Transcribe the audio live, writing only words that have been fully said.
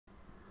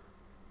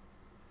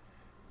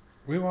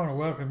We want to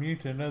welcome you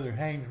to another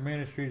Haynes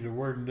Ministries of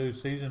Word and Due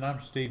Season.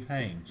 I'm Steve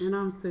Haynes. And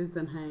I'm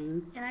Susan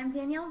Haynes. And I'm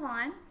Danielle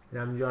Vaughn. And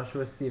I'm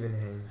Joshua Stephen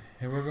Haynes.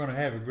 And we're going to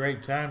have a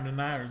great time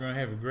tonight. We're going to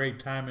have a great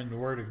time in the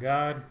Word of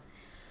God.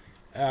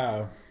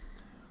 Uh,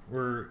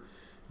 we're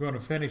going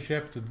to finish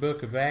up the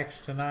book of Acts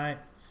tonight.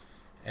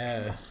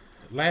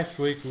 Last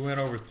week we went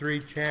over 3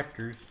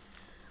 chapters.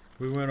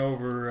 We went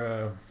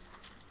over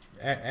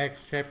Acts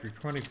chapter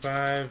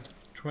 25,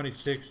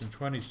 26, and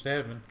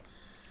 27.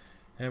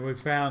 And we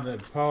found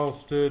that Paul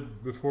stood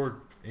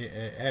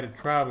at a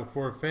trial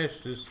before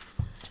Festus.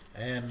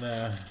 And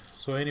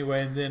so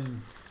anyway, and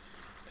then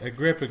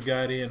Agrippa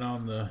got in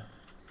on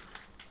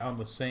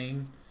the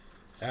scene.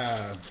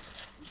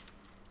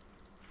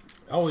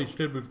 He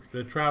stood with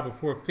the trial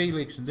before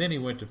Felix, and then he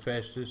went to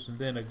Festus, and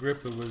then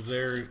Agrippa was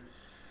there,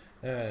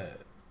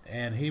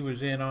 and he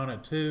was in on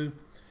it too.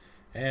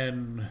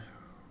 And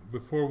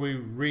before we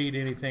read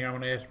anything, I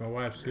want to ask my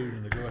wife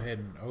Susan to go ahead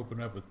and open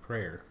up with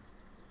prayer.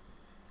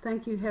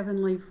 Thank you,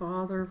 Heavenly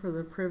Father, for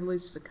the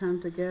privilege to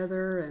come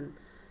together and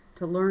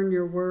to learn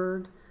your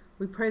word.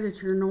 We pray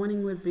that your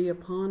anointing would be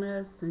upon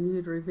us and you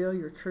would reveal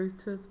your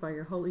truth to us by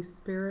your Holy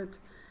Spirit.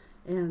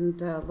 And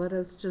let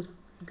us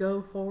just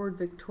go forward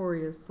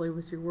victoriously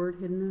with your word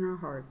hidden in our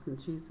hearts. In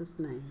Jesus'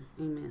 name,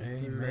 amen.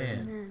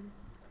 Amen.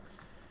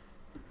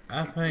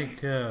 I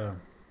think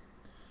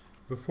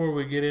before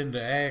we get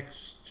into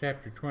Acts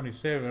chapter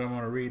 27, I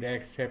want to read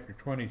Acts chapter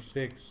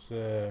 26.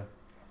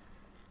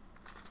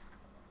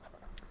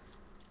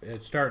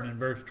 It's starting in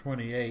verse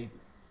 28.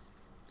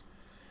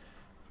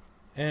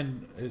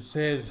 And it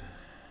says,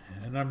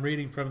 and I'm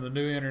reading from the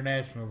New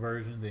International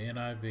Version, the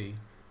NIV.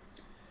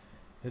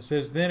 It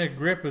says, Then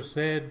Agrippa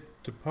said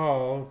to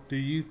Paul, Do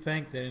you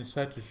think that in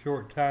such a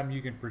short time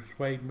you can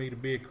persuade me to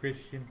be a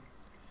Christian?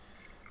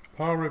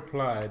 Paul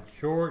replied,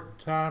 Short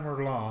time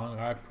or long,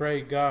 I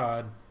pray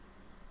God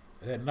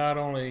that not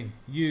only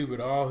you, but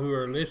all who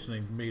are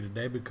listening to me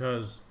today,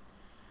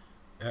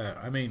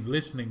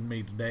 listening to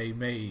me today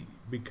may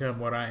become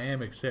what I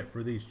am except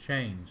for these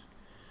chains.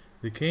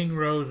 The king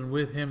rose, and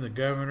with him the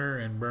governor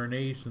and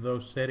Bernice and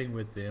those sitting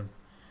with them.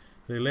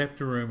 They left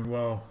the room, and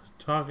while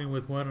talking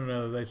with one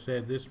another, they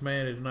said, This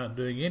man is not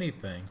doing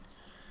anything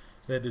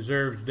that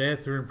deserves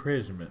death or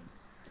imprisonment.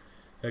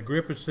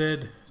 Agrippa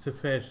said to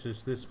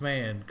Festus, This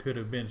man could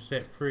have been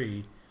set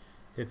free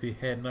if he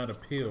had not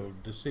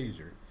appealed to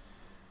Caesar.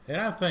 And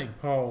I think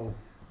Paul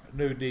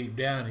knew deep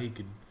down he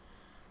could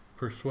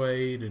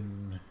persuade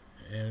and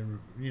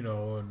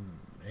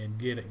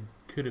get it,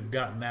 could have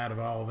gotten out of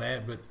all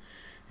that, but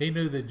he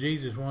knew that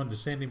Jesus wanted to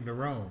send him to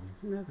Rome.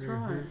 That's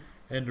right.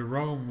 And to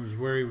Rome was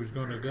where he was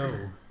going to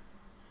go.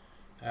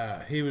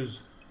 He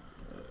was,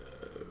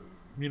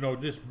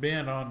 just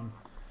bent on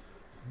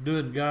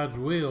doing God's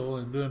will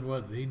and doing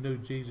what he knew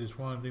Jesus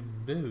wanted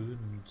him to do.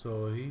 And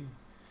so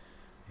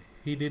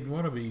he didn't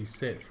want to be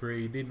set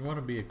free. He didn't want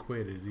to be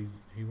acquitted.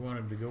 He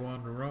wanted to go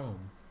on to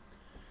Rome.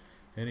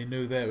 And he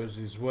knew that was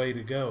his way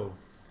to go.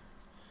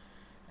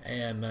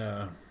 And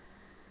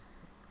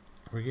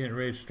we're getting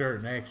ready to start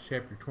in Acts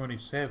chapter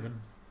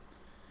 27.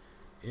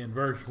 In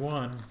verse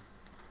 1,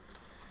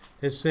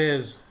 it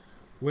says,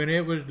 When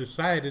it was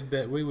decided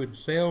that we would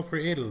sail for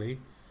Italy,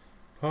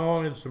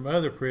 Paul and some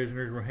other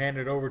prisoners were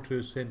handed over to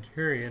a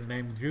centurion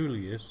named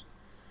Julius,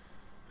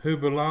 who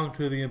belonged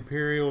to the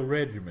imperial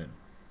regiment.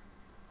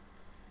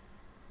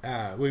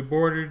 We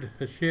boarded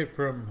a ship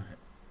from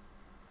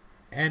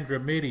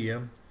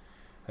Andromedium,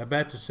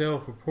 about to sail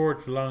for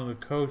ports along the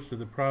coast of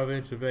the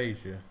province of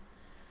Asia.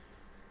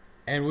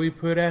 And we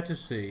put out to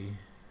sea.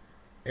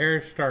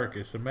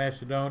 Aristarchus, a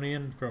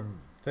Macedonian from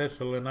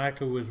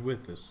Thessalonica, was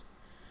with us.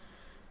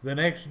 The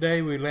next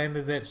day we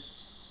landed at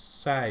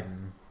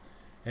Sidon,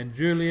 and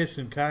Julius,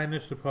 in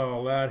kindness to Paul,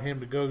 allowed him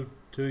to go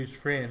to his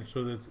friends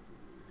so that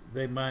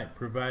they might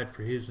provide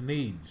for his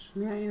needs.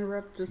 May I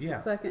interrupt just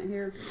a second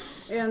here?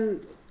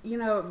 And,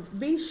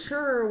 be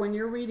sure when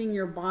you're reading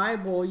your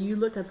Bible, you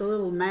look at the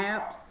little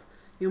maps.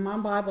 My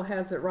Bible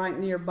has it right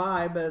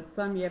nearby, but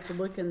some you have to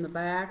look in the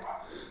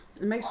back.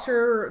 And make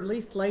sure, at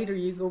least later,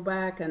 you go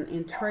back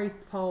and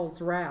trace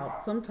Paul's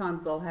routes.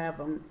 Sometimes they'll have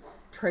them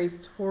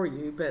traced for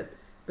you, but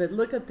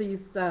look at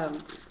these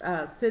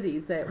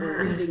cities that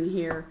we're reading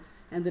here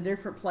and the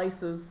different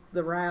places,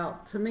 the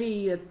route. To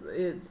me,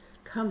 it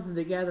comes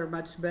together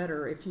much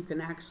better if you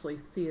can actually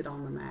see it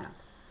on the map.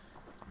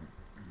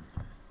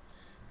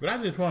 But I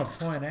just want to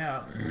point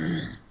out,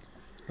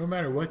 no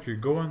matter what you're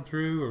going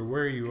through or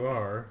where you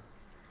are,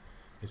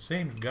 it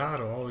seems God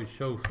will always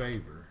show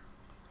favor.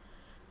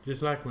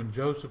 Just like when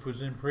Joseph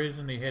was in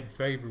prison, he had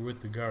favor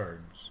with the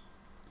guards.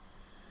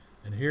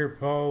 And here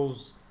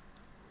Paul's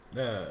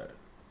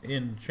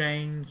in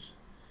chains,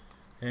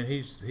 and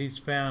he's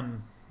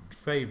found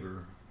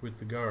favor with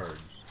the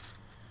guards.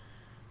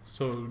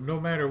 So no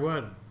matter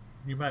what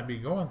you might be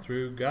going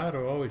through, God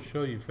will always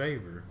show you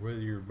favor, whether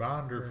you're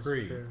bond or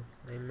free. True.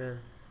 Amen.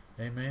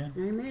 Amen?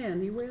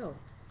 Amen. He will.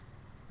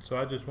 So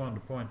I just wanted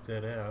to point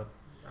that out.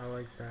 I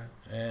like that.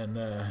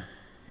 And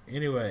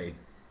anyway,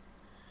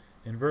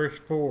 in verse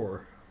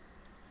 4,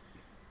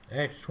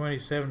 Acts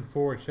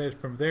 27:4 it says,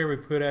 "From there we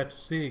put out to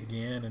sea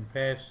again and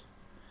passed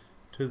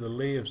to the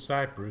lee of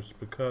Cyprus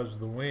because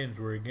the winds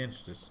were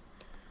against us.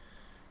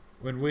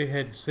 When we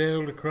had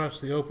sailed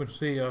across the open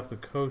sea off the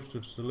coast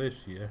of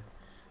Cilicia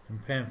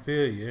and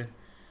Pamphylia,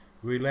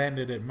 we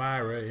landed at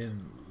Myra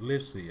in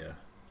Lycia.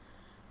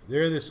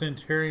 There the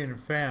centurion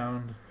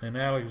found an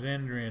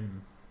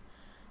Alexandrian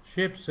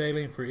ship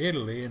sailing for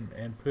Italy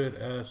and put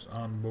us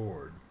on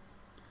board.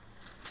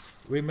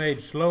 We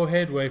made slow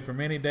headway for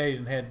many days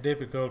and had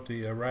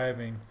difficulty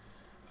arriving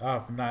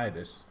off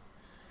Cnidus.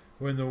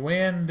 When the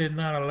wind did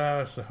not allow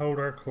us to hold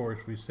our course,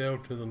 we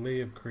sailed to the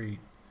lee of Crete,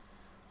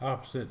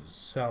 opposite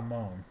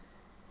Salmon.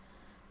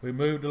 We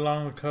moved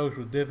along the coast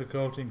with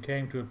difficulty and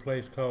came to a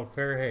place called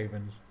Fair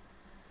Havens,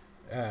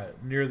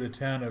 near the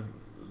town of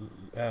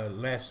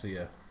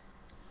Lasea.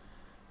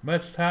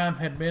 Much time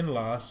had been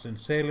lost,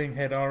 and sailing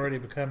had already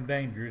become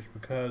dangerous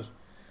because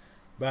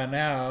by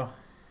now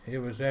it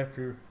was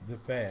after the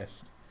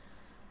fast.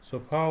 So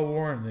Paul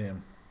warned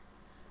them,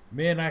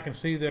 'Men, I can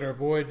see that our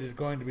voyage is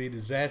going to be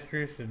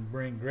disastrous and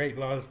bring great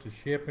loss to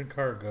ship and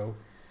cargo,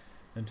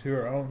 and to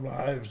our own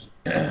lives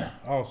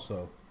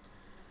also.'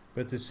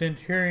 But the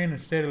centurion,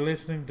 instead of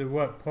listening to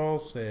what Paul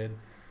said,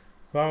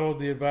 followed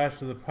the advice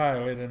of the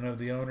pilot and of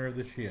the owner of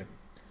the ship.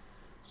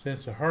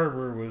 Since the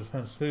harbor was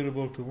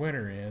unsuitable to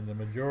winter in, the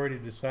majority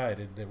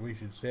decided that we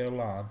should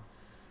sail on,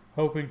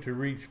 hoping to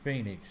reach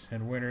Phoenix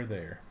and winter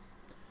there.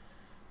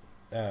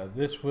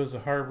 This was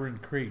a harbor in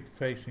Crete,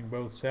 facing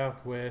both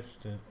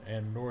southwest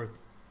and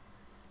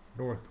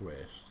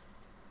northwest.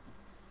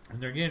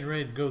 And they're getting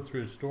ready to go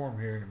through a storm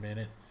here in a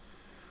minute.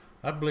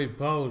 I believe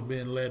Paul was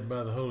being led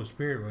by the Holy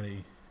Spirit when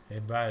he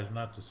advised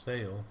not to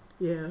sail.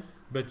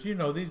 Yes. But you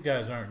know, these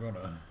guys aren't going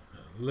to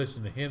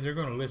listen to him. They're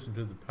going to listen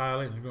to the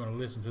pilot. They're going to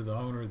listen to the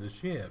owner of the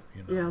ship.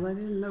 You know. Yeah, they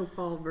didn't know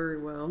Paul very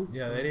well.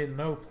 Yeah, so. they didn't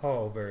know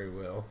Paul very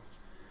well.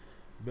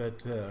 But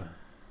did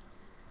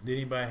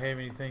anybody have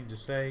anything to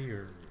say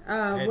or?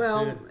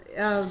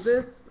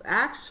 This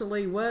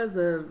actually was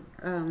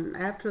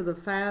after the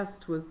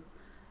fast was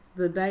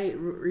the day,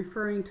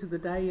 referring to the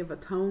Day of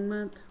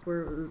Atonement,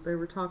 where they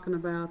were talking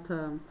about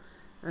in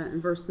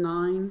verse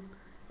 9.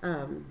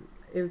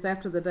 It was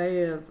after the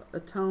Day of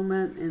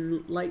Atonement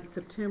in late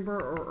September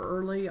or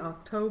early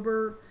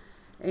October,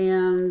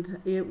 and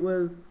it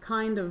was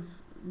kind of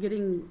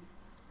getting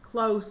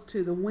close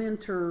to the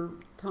winter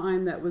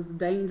time that was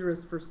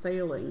dangerous for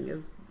sailing. It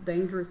was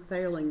dangerous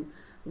sailing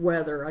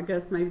weather. I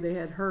guess maybe they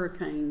had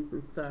hurricanes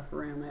and stuff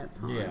around that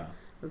time. Yeah.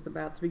 It was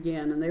about to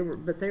begin, and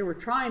they were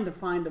trying to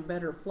find a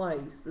better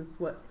place. This is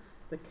what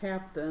the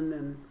captain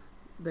and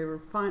they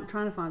were trying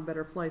to find a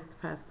better place to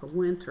pass the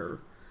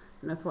winter.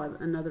 And that's why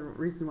another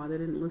reason why they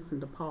didn't listen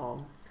to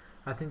Paul.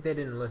 I think they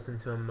didn't listen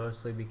to him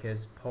mostly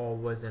because Paul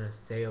wasn't a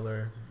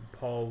sailor.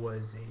 Paul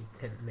was a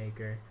tent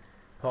maker.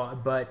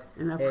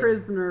 And a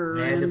prisoner.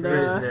 And a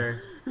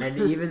prisoner. And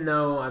even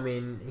though, I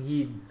mean,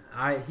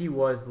 he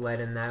was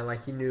led in that,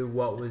 like he knew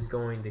what was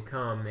going to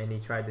come, and he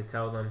tried to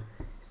tell them.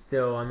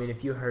 Still, I mean,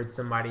 if you heard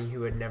somebody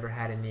who had never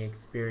had any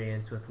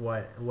experience with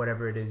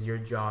whatever it is your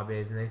job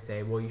is, and they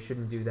say, well, you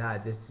shouldn't do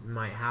that, this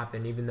might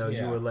happen, even though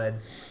you were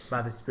led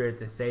by the Spirit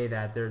to say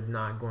that, they're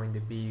not going to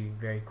be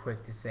very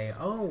quick to say,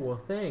 oh, well,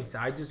 thanks,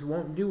 I just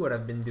won't do what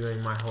I've been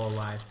doing my whole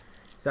life.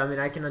 So, I mean,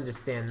 I can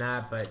understand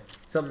that, but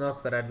something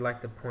else that I'd like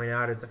to point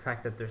out is the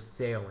fact that they're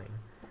sailing.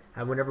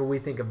 And whenever we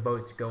think of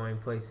boats going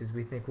places,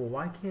 we think, well,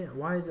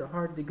 why is it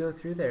hard to go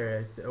through there?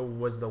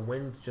 Was the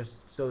wind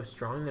just so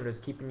strong that it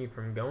was keeping you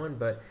from going?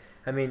 But,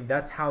 I mean,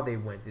 that's how they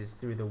went, is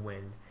through the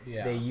wind.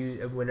 Yeah.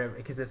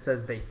 Because it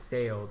says they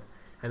sailed.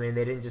 I mean,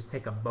 they didn't just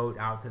take a boat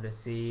out to the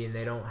sea, and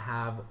they don't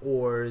have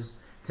oars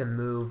to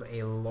move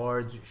a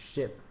large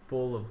ship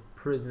full of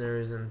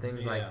prisoners and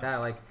things like that.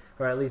 Like,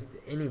 or at least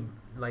any,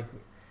 like,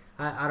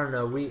 I don't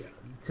know.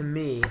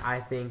 I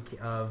think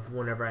of,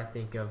 whenever I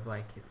think of,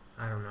 like,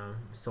 I don't know,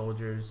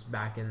 soldiers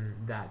back in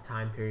that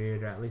time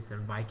period, or at least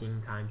in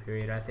Viking time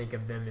period, I think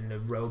of them in the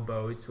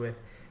rowboats with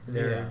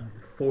their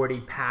 40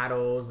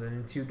 paddles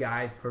and 2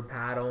 guys per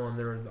paddle, and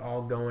they're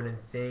all going in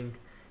sync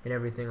and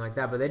everything like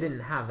that. But they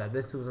didn't have that.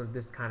 This wasn't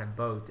this kind of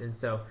boat. And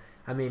so,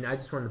 I mean, I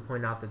just wanted to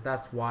point out that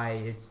that's why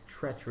it's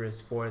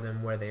treacherous for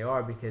them where they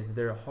are, because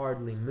they're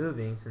hardly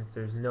moving since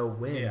there's no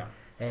wind. Yeah.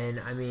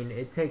 And, I mean,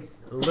 it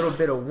takes a little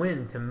bit of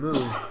wind to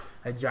move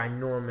a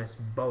ginormous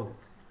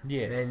boat.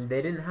 Yeah. And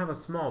they didn't have a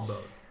small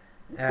boat.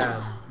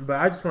 But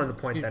I just wanted to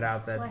point that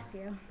out, that Bless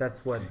you.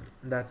 that's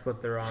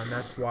what they're on.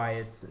 That's why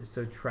it's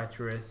so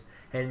treacherous.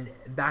 And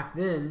back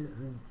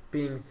then,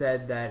 being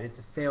said that it's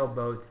a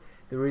sailboat,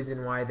 the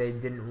reason why they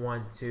didn't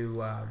want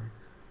to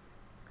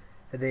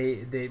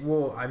they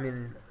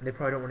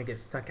probably don't want to get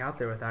stuck out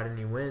there without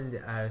any wind.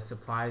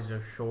 Supplies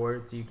are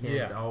short. You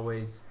can't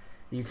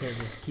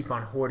just keep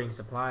on hoarding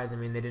supplies. I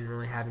mean, they didn't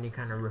really have any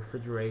kind of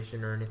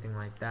refrigeration or anything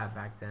like that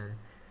back then.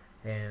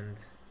 And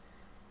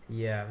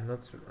yeah,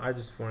 I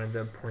just wanted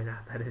to point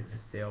out that it's a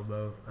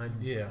sailboat.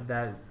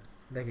 That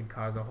could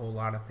cause a whole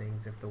lot of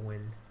things if the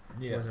wind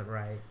wasn't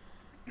right.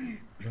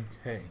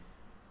 Okay.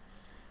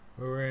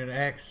 We're in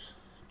Acts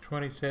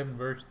 27,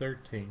 verse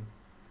 13.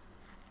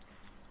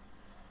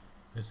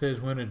 It says,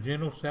 when a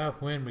gentle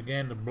south wind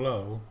began to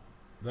blow,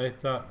 they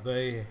thought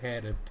they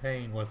had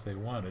obtained what they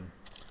wanted.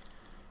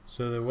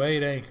 So they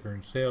weighed anchor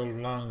and sailed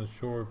along the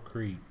shore of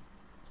Crete.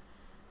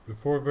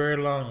 Before very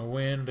long, a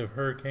wind of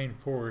hurricane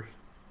force,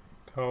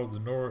 called the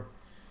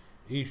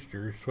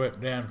northeaster, swept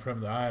down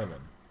from the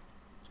island.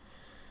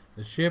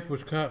 The ship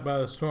was caught by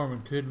the storm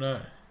and could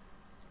not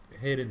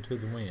head into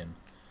the wind.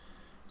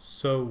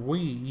 So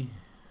we,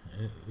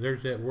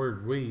 there's that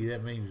word we,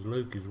 that means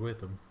Luke is with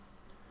them.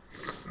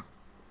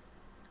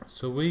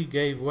 So we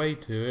gave way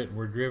to it and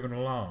were driven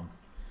along.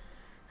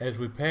 As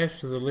we passed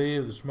to the lee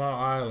of the small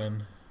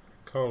island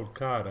called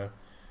Cauda,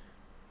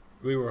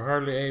 we were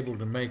hardly able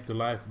to make the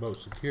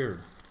lifeboat secure.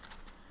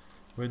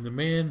 When the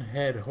men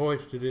had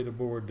hoisted it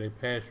aboard, they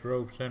passed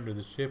ropes under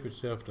the ship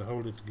itself to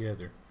hold it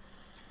together,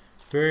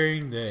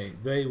 fearing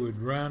they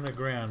would run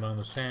aground on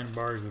the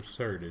sandbars of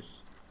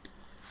Syrtis.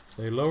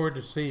 They lowered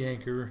the sea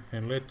anchor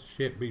and let the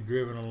ship be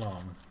driven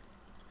along.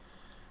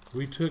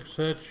 We took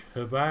such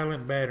a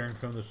violent battering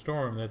from the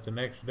storm that the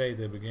next day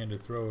they began to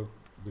throw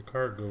the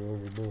cargo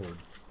overboard.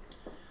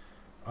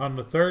 On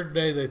the third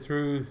day they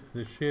threw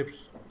the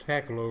ship's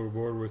tackle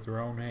overboard with their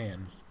own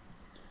hands.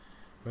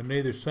 But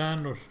neither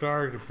sun nor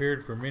stars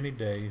appeared for many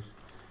days,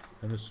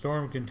 and the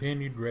storm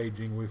continued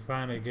raging. We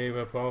finally gave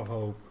up all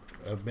hope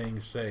of being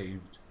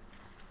saved.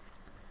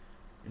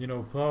 You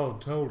know, Paul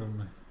told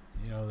them,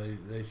 you know,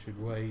 they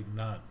should wait,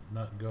 not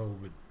go,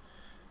 but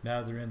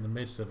now they're in the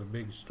midst of a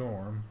big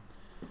storm,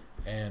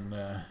 and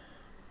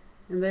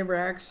they were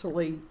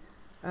actually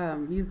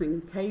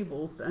using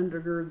cables to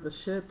undergird the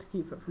ship to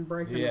keep it from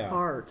breaking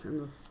apart in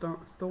the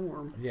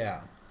storm.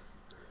 Yeah.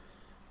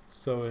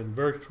 So in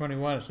verse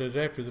 21 it says,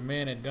 after the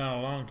men had gone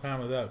a long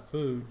time without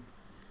food,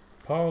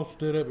 Paul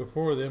stood up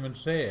before them and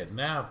said,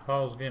 now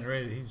Paul's getting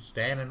ready, he's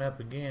standing up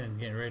again and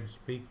getting ready to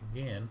speak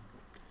again.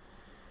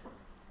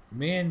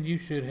 Men, you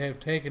should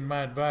have taken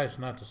my advice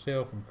not to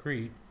sail from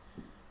Crete.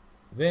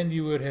 Then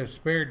you would have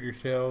spared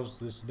yourselves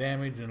this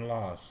damage and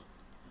loss.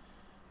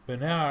 But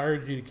now I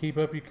urge you to keep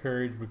up your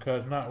courage,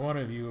 because not one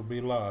of you will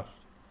be lost.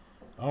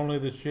 Only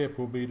the ship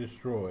will be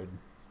destroyed.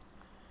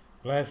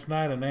 Last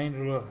night an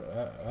angel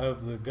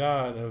of the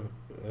God of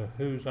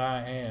whose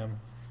I am,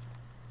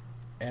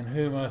 and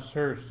whom I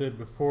serve, stood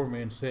before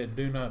me and said,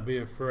 do not be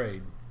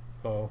afraid,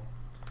 Paul.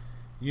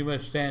 You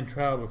must stand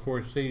trial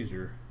before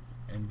Caesar,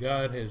 and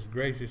God has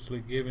graciously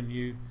given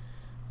you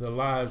the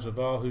lives of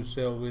all who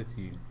sail with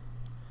you.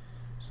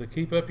 So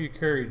keep up your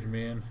courage,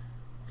 men,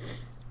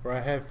 for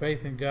I have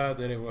faith in God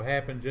that it will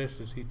happen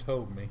just as he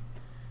told me.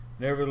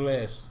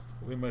 Nevertheless,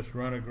 we must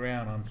run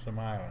aground on some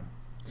island.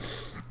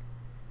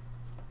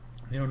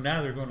 You know,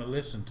 now they're going to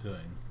listen to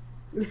him.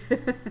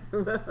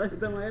 They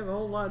don't have a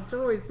whole lot of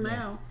choice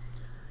now.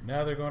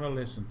 Now they're going to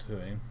listen to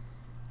him.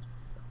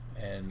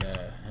 And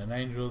an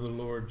angel of the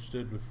Lord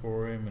stood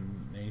before him,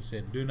 and he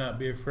said, do not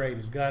be afraid.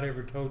 Has God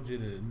ever told you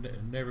to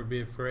never be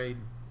afraid?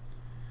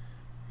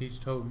 He's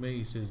told me,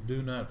 he says,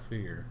 do not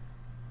fear.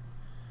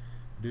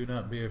 Do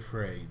not be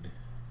afraid.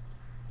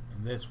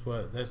 And that's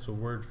the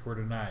word for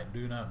tonight.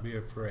 Do not be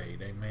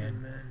afraid. Amen.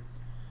 Amen.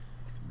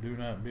 Do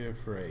not be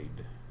afraid.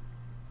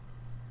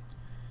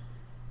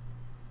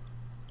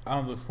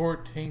 On the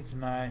 14th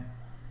night,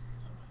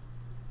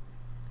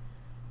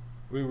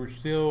 we were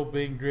still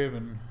being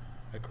driven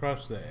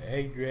across the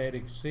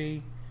Adriatic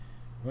Sea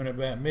when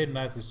about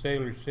midnight the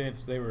sailors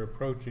sensed they were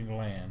approaching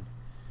land.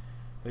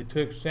 They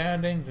took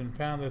soundings and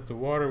found that the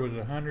water was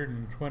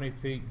 120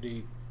 feet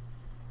deep.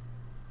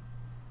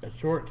 A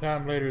short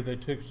time later they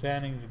took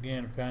soundings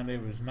again and found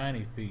it was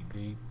 90 feet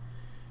deep.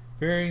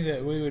 Fearing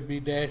that we would be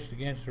dashed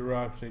against the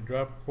rocks, they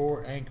dropped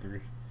 4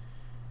 anchors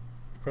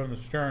from the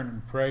stern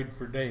and prayed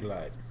for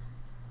daylight.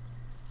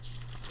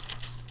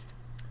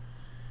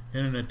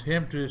 In an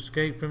attempt to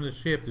escape from the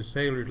ship, the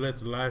sailors let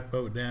the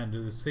lifeboat down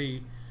to the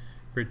sea,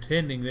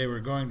 pretending they were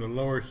going to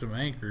lower some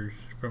anchors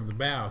from the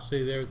bow.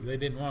 See, they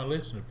didn't want to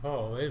listen to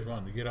Paul. They just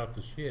wanted to get off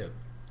the ship.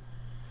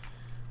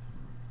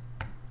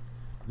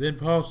 Then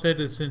Paul said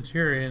to the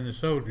centurion and the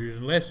soldiers,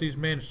 unless these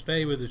men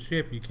stay with the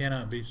ship, you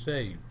cannot be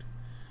saved.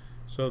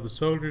 So the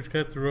soldiers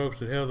cut the ropes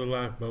that held the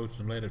lifeboats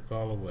and let it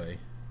fall away.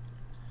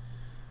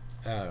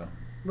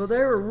 Well, they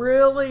were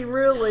really,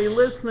 really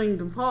listening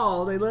to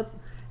Paul.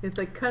 If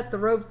they cut the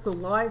ropes to the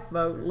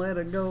lifeboat and let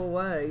it go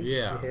away.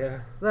 Yeah.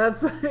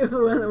 That's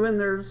when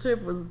their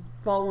ship was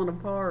falling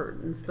apart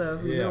and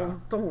stuff in the middle of the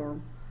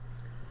storm.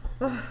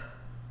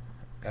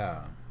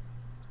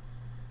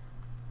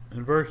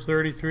 In verse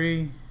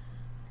 33, it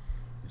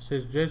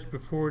says, just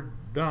before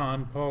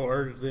dawn, Paul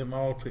urged them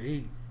all to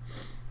eat.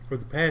 For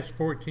the past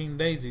 14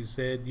 days, he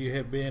said, you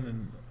have been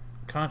in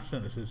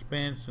constant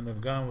suspense and have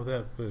gone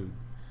without food.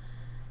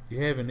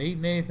 You haven't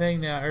eaten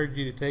anything, now I urge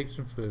you to take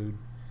some food.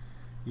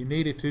 You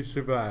need it to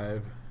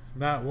survive.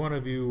 Not one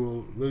of you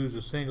will lose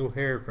a single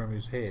hair from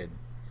his head.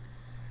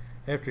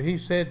 After he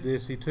said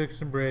this, he took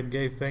some bread and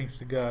gave thanks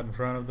to God in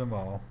front of them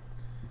all.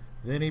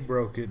 Then he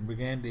broke it and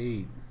began to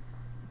eat.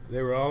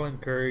 They were all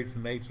encouraged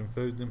and ate some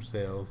food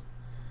themselves.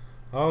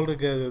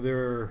 Altogether,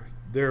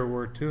 there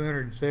were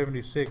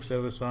 276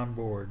 of us on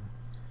board.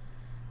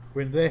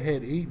 When they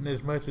had eaten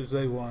as much as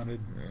they wanted,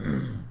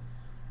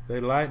 they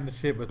lightened the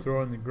ship by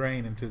throwing the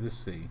grain into the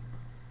sea.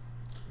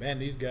 Man,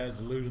 these guys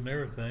are losing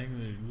everything.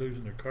 They're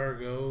losing their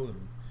cargo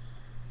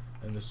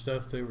and the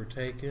stuff they were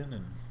taking,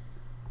 and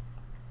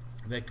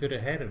they could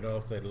have had it all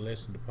if they'd have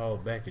listened to Paul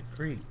back at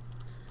Crete.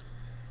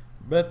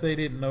 But they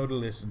didn't know to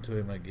listen to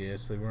him, I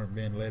guess. They weren't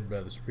being led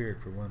by the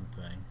Spirit, for one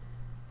thing.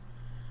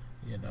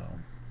 You know.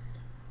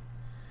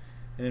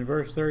 And in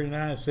verse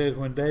 39 it says,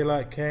 when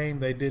daylight came,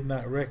 they did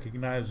not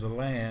recognize the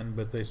land,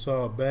 but they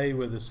saw a bay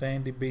with a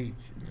sandy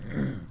beach,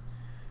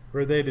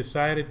 where they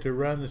decided to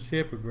run the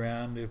ship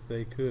aground if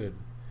they could.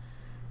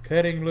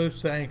 Cutting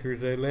loose the anchors,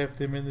 they left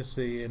them in the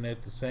sea, and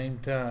at the same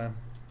time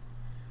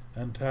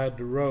untied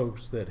the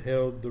ropes that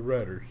held the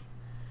rudders.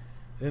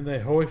 Then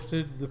they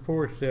hoisted the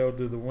foresail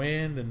to the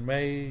wind and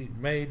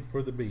made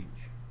for the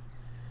beach.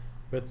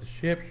 But the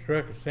ship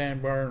struck a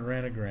sandbar and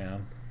ran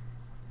aground.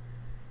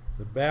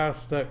 The bow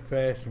stuck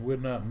fast and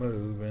would not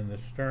move, and the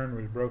stern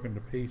was broken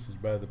to pieces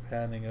by the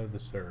pounding of the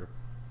surf.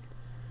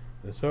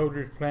 The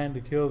soldiers planned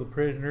to kill the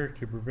prisoners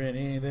to prevent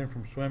any of them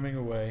from swimming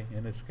away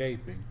and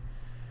escaping.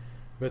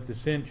 But the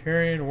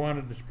centurion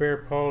wanted to spare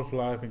Paul's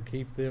life and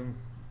keep them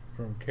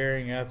from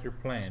carrying out their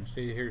plan.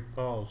 See, here's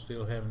Paul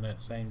still having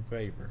that same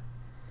favor.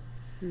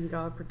 And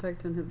God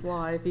protecting his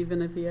life,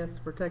 even if he has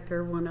to protect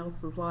everyone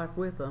else's life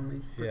with him,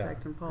 he's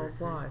protecting Paul's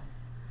life.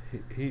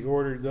 He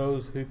ordered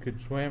those who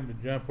could swim to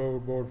jump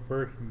overboard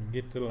first and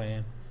get to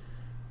land.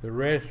 The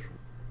rest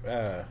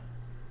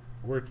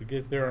were to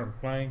get there on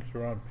planks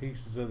or on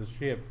pieces of the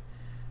ship,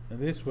 and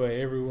this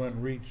way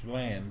everyone reached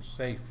land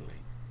safely.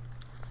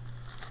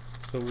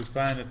 So we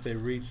find that they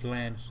reached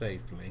land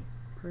safely.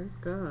 Praise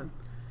God.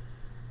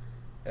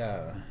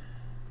 Do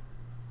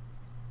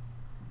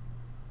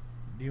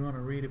you want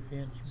to read it,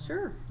 Pence?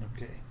 Sure.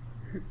 Okay.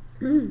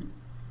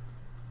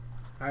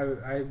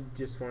 I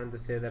just wanted to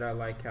say that I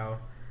like how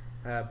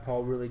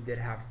Paul really did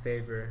have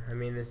favor. I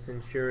mean, the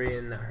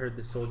centurion that heard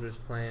the soldiers'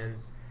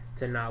 plans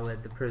to not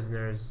let the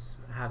prisoners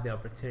have the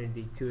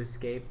opportunity to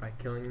escape by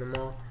killing them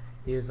all,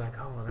 he was like,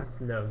 oh, well,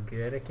 that's no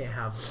good. I can't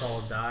have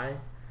Paul die.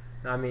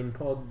 I mean,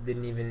 Paul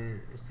didn't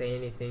even say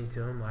anything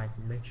to him like,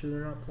 make sure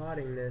they're not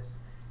plotting this.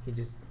 He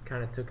just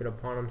kind of took it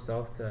upon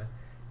himself to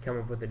come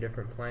up with a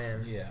different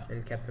plan,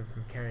 and kept them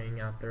from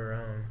carrying out their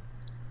own.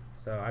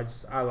 So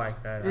I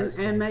like that.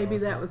 And maybe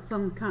that was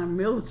some kind of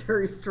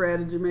military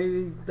strategy.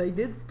 Maybe they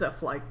did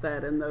stuff like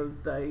that in those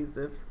days.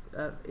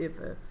 If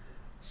a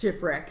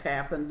shipwreck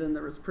happened and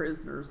there was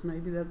prisoners,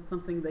 maybe that's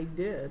something they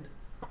did.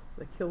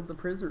 They killed the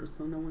prisoners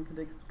so no one could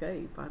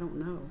escape. I don't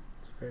know.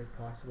 It's very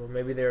possible.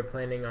 Maybe they were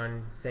planning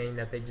on saying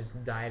that they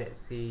just died at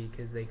sea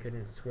because they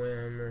couldn't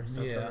swim or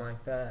something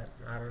like that.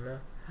 I don't know.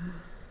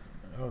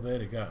 Oh,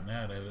 they'd have gotten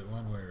out of it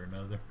one way or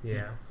another.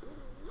 Yeah.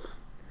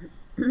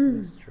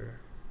 That's true.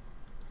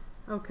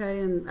 Okay,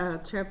 in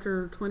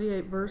chapter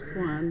 28, verse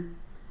 1.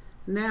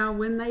 Now,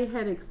 when they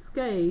had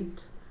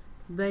escaped,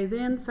 they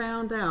then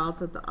found out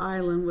that the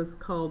island was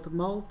called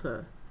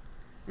Malta.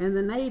 And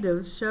the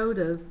natives showed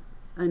us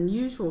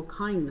unusual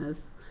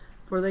kindness,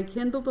 for they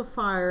kindled a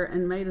fire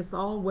and made us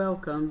all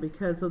welcome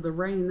because of the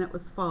rain that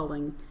was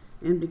falling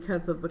and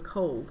because of the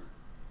cold.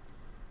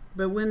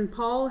 But when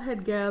Paul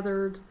had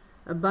gathered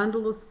a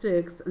bundle of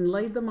sticks and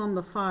laid them on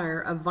the fire,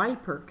 a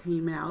viper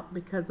came out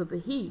because of the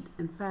heat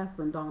and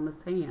fastened on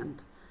his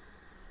hand.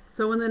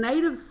 So when the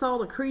natives saw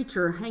the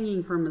creature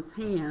hanging from his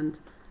hand,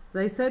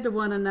 they said to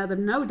one another,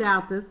 no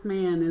doubt this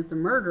man is a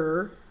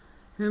murderer,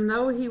 whom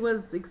though he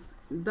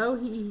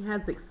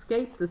has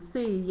escaped the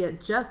sea,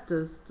 yet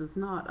justice does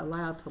not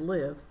allow to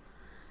live.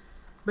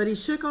 But he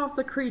shook off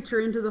the creature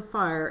into the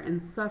fire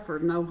and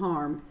suffered no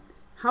harm.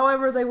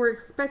 However, they were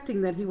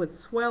expecting that he would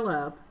swell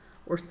up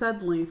or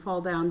suddenly fall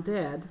down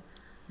dead.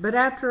 But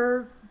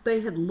after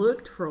they had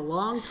looked for a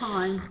long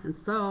time and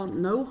saw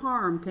no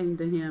harm came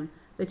to him,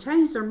 they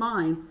changed their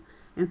minds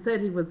and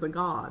said he was a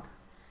god.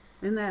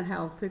 Isn't that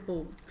how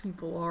fickle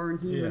people are in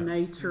human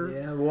nature?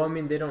 Yeah, well, I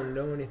mean, they don't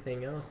know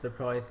anything else. They're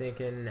probably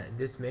thinking,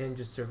 this man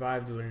just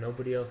survived when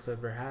nobody else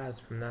ever has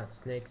from that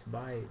snake's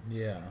bite.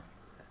 Yeah.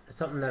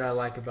 Something that I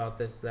like about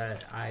this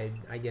that I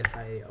guess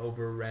I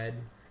overread.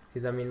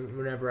 Because, I mean,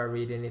 whenever I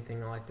read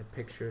anything, I like to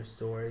picture a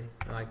story.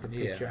 I like to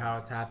picture how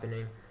it's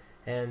happening.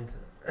 And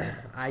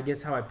I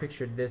guess how I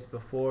pictured this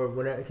before,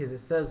 because it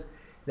says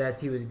that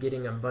he was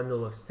getting a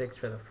bundle of sticks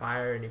for the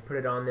fire, and he put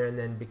it on there, and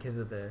then because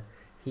of the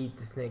heat,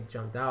 the snake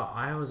jumped out.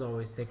 I was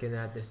always thinking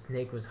that the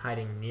snake was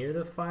hiding near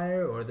the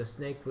fire, or the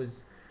snake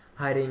was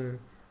hiding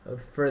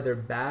further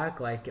back,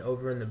 like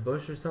over in the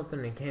bush or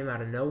something, and came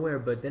out of nowhere.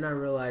 But then I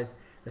realized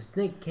the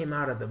snake came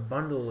out of the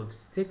bundle of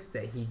sticks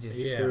that he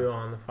just threw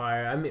on the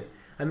fire.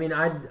 I mean,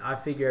 I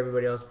figure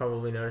everybody else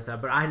probably noticed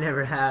that, but I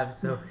never have.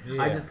 So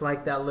I just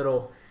like that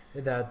little,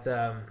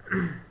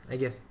 I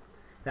guess,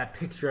 that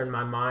picture in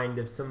my mind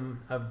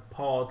of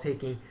Paul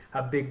taking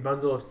a big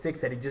bundle of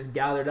sticks that he just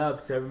gathered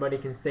up so everybody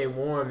can stay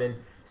warm. And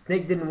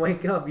snake didn't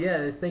wake up. Yeah,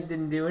 the snake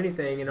didn't do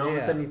anything, and all of a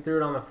sudden he threw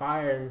it on the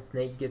fire, and the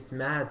snake gets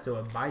mad, so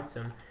it bites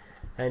him.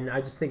 And I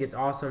just think it's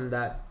awesome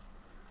that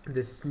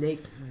the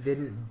snake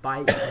didn't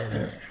bite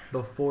him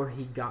before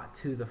he got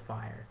to the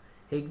fire.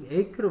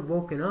 It could have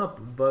woken up,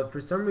 but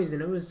for some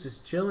reason it was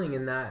just chilling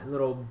in that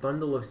little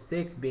bundle of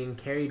sticks being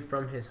carried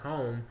from his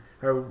home.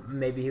 Or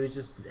maybe he was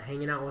just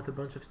hanging out with a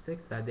bunch of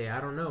sticks that day.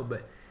 I don't know.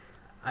 But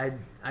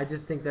I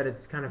just think that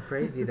it's kind of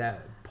crazy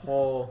that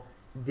Paul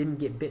didn't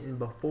get bitten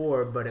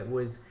before, but it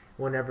was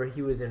whenever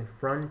he was in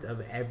front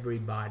of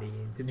everybody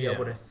to be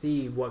able to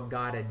see what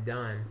God had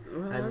done.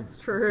 Well, And that's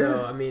true.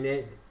 So, I mean,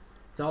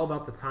 it's all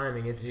about the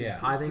timing. I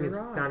think it's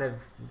You're right. kind of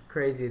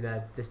crazy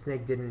that the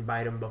snake didn't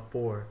bite him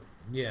before.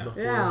 Yeah.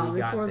 Before Yeah, he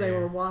got before they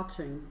there. were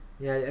watching.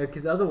 Yeah,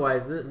 because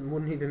otherwise it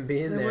wouldn't even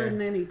be in There there. wouldn't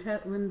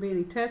be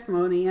any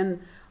testimony.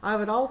 And I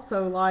would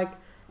also like,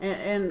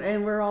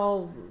 and we're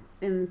all,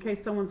 in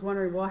case someone's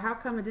wondering, well, how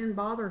come it didn't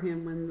bother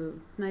him when the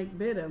snake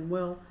bit him?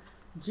 Well,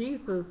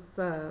 Jesus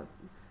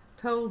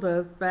told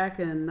us back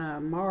in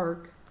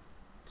Mark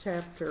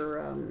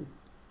chapter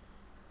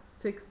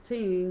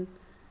 16,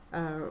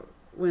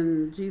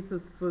 when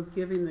Jesus was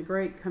giving the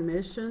Great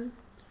Commission,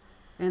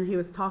 and he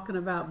was talking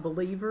about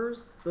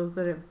believers, those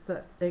that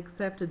have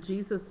accepted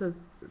Jesus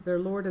as their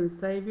Lord and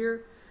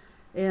Savior.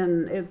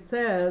 And it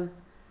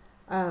says,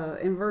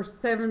 in verse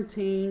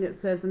 17, it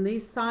says, "And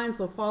these signs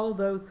will follow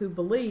those who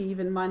believe.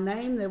 In my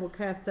name they will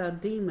cast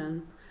out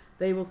demons.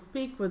 They will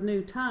speak with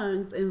new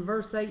tongues." In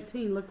verse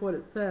 18, look what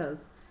it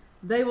says.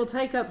 "They will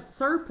take up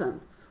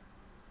serpents.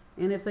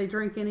 And if they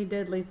drink any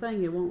deadly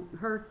thing, it won't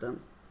hurt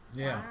them."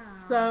 Yeah.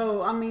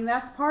 So, I mean,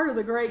 that's part of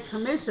the Great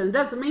Commission.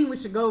 Doesn't mean we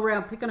should go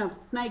around picking up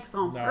snakes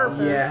on No.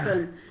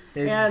 purpose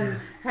Yeah. and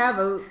have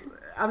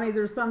I mean,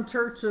 there's some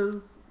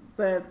churches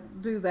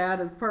that do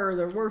that as part of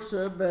their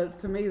worship, but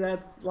to me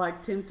that's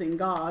like tempting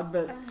God.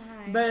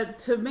 But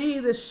to me,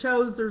 this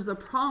shows there's a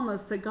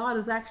promise that God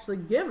has actually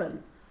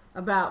given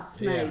about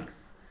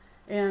snakes.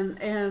 And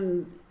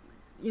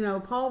you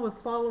know, Paul was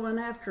following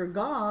after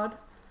God,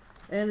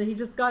 and he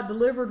just got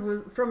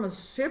delivered from a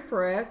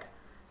shipwreck.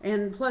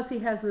 And plus he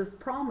has this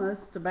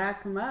promise to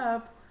back him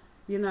up.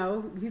 You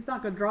know, he's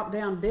not going to drop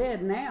down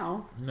dead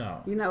now.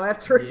 No. You know,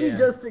 after he Yeah.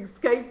 just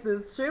escaped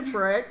this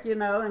shipwreck, you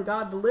know, and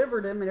God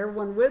delivered him and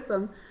everyone with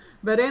him.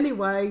 But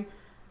anyway,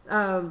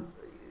 a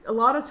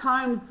lot of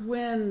times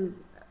when,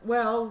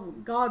 well,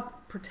 God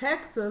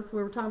protects us,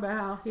 we were talking about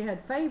how he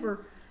had favor.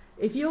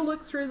 If you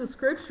look through the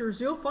scriptures,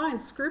 you'll find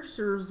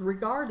scriptures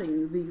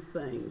regarding these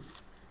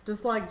things.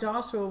 Just like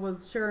Joshua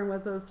was sharing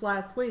with us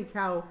last week,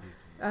 how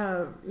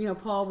you know,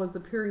 Paul was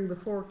appearing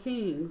before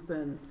kings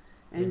and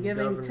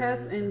giving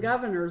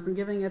governors and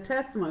giving a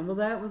testimony. Well,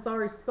 that was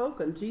already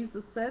spoken.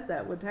 Jesus said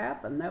that would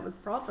happen. That was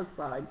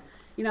prophesied.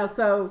 You know,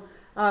 so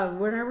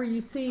whenever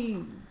you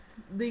see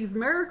these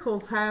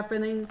miracles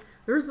happening,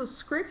 there's a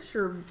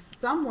scripture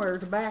somewhere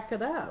to back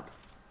it up.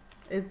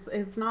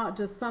 It's not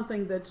just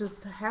something that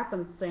just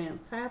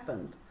happenstance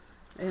happened.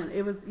 And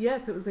it was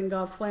in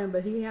God's plan,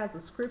 but he has a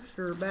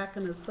scripture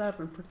backing us up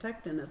and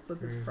protecting us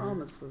with his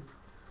promises.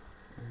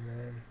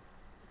 Amen.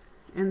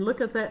 And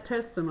look at that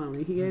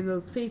testimony he gave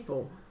those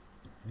people.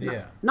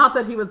 Yeah. Not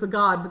that he was a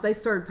God, but they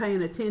started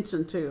paying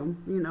attention to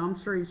him. You know, I'm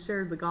sure he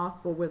shared the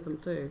gospel with them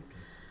too.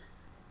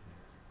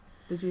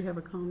 Did you have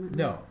a comment?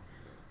 No.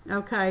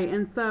 Okay,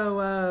 and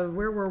so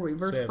where were we?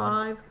 Verse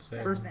 5?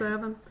 Seven. Verse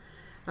 7?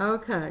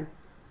 Okay.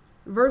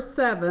 Verse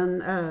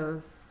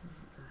 7,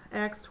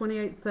 Acts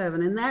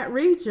 28:7. "In that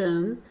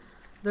region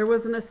there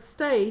was an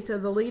estate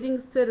of the leading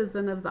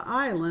citizen of the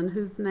island,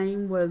 whose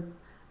name was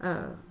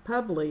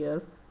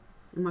Publius."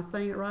 Am I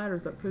saying it right, or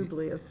is it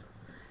Publius?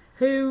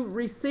 "Who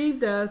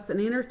received us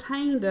and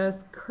entertained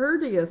us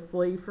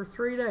courteously for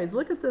 3 days."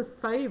 Look at this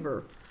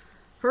favor.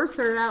 First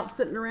they're out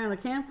sitting around a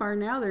campfire,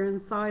 now they're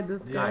inside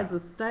this guy's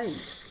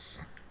estate.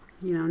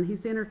 You know, and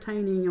he's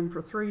entertaining them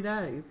for 3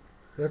 days.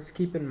 Let's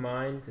keep in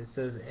mind, it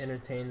says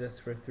entertained us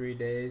for 3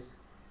 days.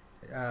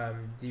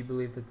 Do you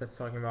believe that that's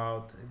talking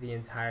about the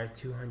entire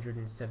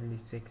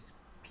 276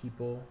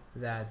 people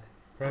that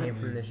came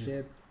from the Just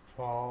ship?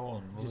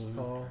 Paul and Just Luke.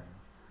 Paul.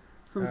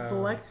 Some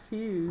select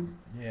few.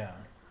 Yeah.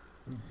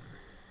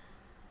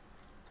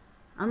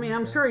 I mean,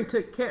 I'm sure he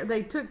took care.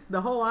 They took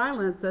the whole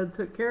island. Said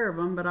took care of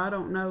them, but I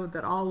don't know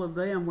that all of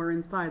them were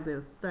inside the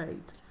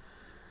estate.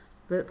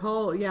 But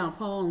Paul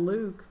and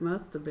Luke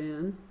must have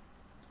been,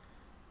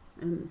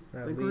 and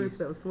At the group least.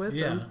 that was with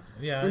Yeah. them.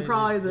 Yeah. And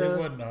probably it the-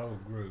 wasn't the whole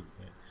group.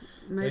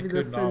 Maybe the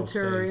couldn't all stay,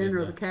 centurion or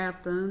did the they?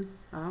 captain.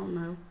 I don't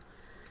know.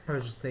 I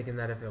was just thinking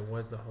that if it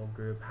was the whole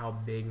group, how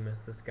big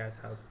must this guy's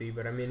house be?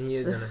 But I mean, he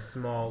is in a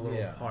small little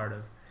Yeah. part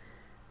of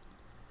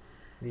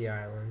the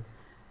island.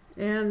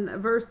 And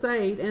verse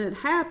 8, "And it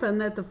happened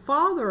that the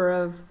father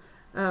of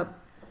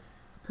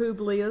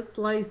Publius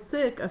lay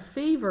sick of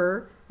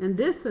fever and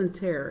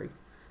dysentery."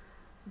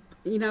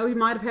 You know, he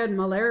might have had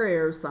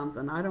malaria or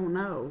something. I don't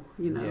know,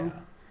 you know. Yeah.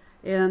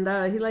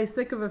 And he lay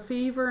sick of a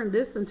fever and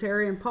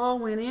dysentery, and Paul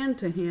went in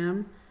to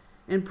him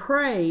and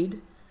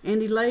prayed,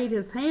 and he laid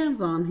his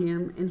hands on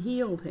him and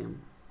healed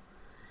him.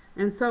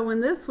 And so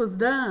when this was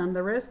done,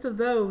 the rest of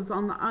those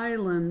on the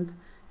island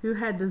who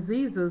had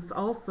diseases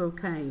also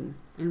came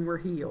and were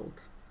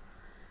healed.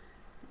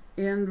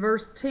 in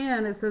verse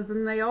 10, it says,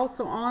 "And they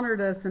also honored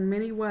us in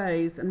many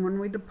ways, and when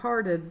we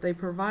departed, they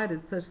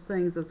provided such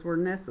things as were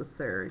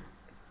necessary."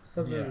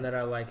 Something Yeah. that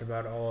I like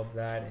about all of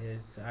that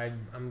is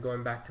I'm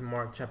going back to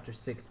Mark chapter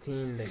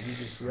 16 that you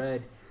just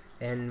read,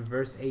 and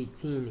verse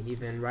 18,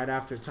 even right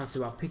after it talks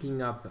about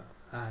picking up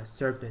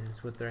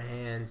serpents with their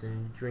hands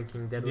and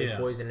drinking deadly Yeah.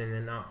 poison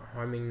and not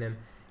harming them.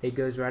 It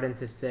goes right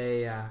into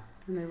say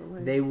And they were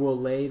like, they will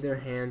lay their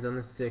hands on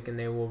the sick and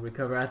they will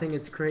recover. I think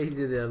it's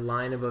crazy the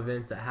line of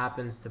events that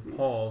happens to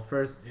Paul.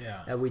 First,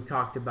 Yeah. we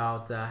talked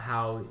about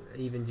how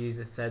even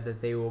Jesus said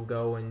that they will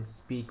go and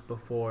speak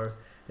before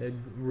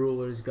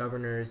rulers,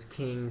 governors,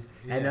 kings,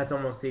 Yeah. and that's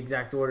almost the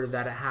exact order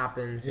that it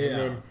happens. Yeah.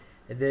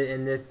 And then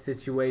in this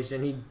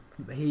situation,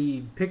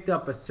 he picked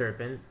up a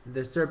serpent.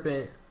 The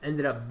serpent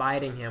ended up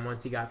biting him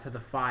once he got to the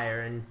fire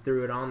and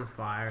threw it on the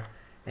fire,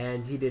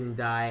 and he didn't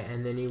die.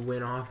 And then he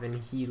went off and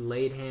he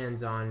laid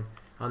hands on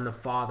the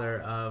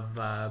father of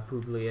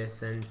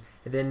Publius, and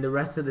then the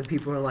rest of the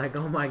people are like,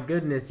 "Oh my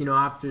goodness,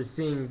 after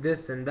seeing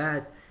this and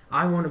that,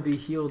 I want to be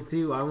healed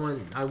too. I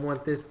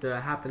want this to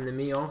happen to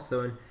me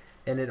also."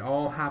 And it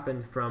all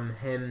happened from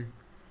him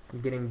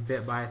getting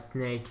bit by a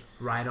snake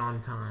right on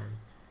time.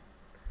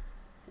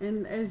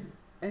 and as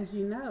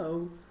you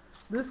know,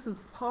 this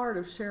is part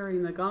of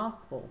sharing the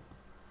gospel.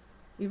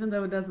 Even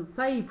though it doesn't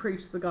say he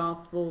preached the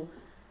gospel,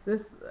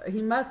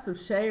 he must have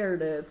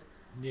shared it.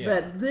 Yeah.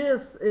 But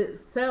this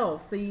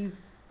itself,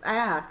 these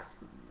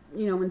acts,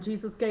 when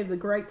Jesus gave the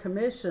Great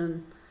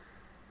Commission,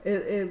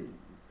 it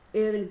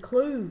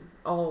includes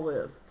all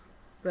this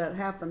that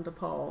happened to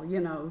Paul.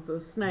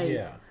 The snake,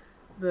 Yeah.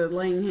 the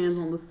laying hands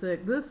on the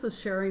sick. This is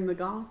sharing the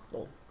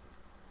gospel.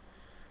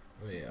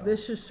 Well.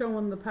 This is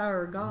showing the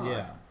power of God.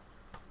 Yeah.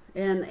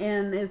 And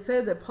it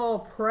said that Paul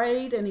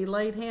prayed and he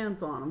laid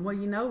hands on them. Well,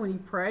 when he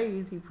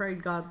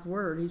prayed God's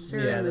word. He's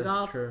sharing Yeah, the that's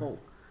gospel. true.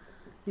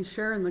 He's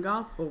sharing the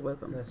gospel with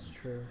them. That's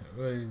true.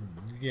 Well, you're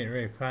getting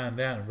ready to find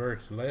out in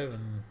verse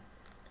 11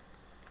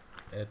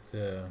 that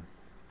they're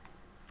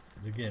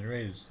getting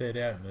ready to set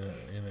out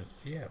in a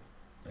ship,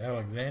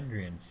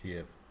 Alexandrian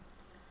ship,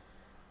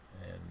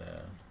 and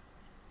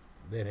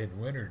that had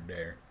wintered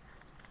there.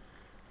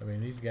 I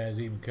mean, these guys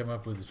even come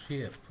up with a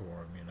ship for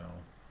them,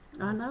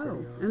 I That's know.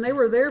 pretty awesome. And they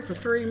were there for Yeah.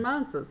 3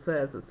 months, it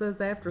says. It says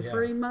after Yeah.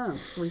 3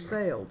 months we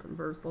sailed in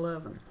verse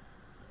 11.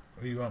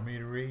 What do you want me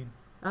to read?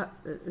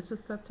 It's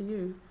just up to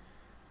you.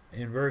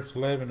 In verse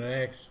 11 of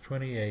Acts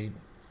 28,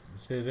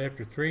 it says,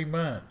 "After 3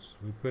 months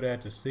we put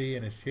out to sea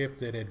in a ship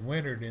that had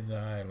wintered in the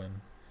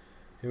island.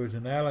 It was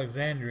an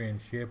Alexandrian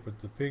ship with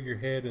the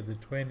figurehead of the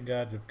twin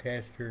gods of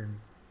Castor and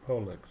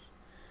Pollux.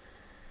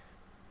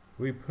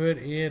 We put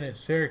in at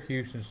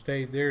Syracuse and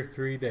stayed there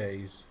 3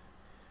 days.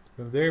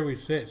 From there we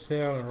set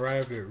sail and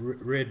arrived at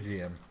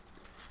Rhegium.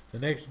 The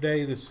next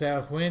day the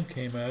south wind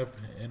came up,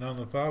 and on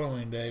the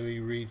following day we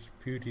reached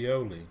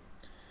Puteoli.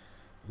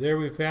 There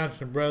we found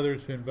some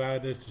brothers who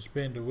invited us to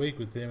spend a week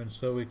with them, and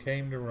so we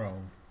came to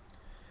Rome.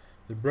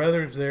 The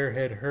brothers there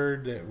had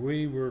heard that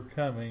we were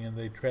coming, and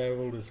they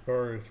traveled as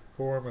far as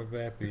Forum of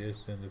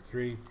Appius and the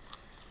 3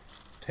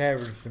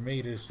 taverns to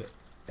meet us.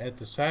 At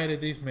the sight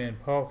of these men,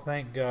 Paul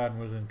thanked God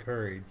and was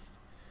encouraged.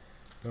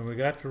 When we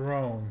got to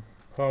Rome,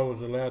 Paul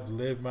was allowed to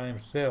live by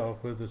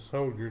himself with a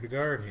soldier to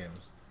guard him."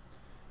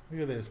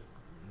 Look at this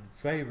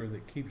favor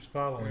that keeps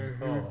following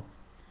Paul.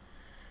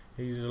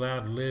 He's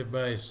allowed to live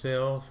by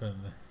himself,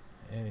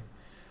 and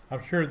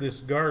I'm sure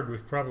this guard was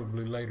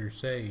probably later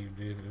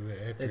saved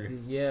after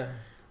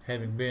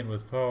having been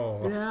with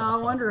Paul. Yeah, I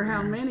wonder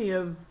how many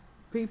of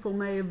people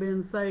may have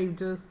been saved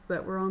just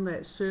that were on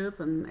that ship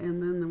and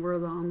then they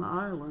were on the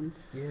island.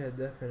 Yeah,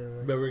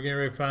 definitely. But we're getting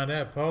ready to find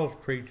out Paul's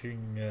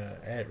preaching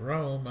at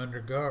Rome under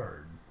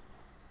guard.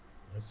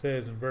 It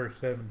says in verse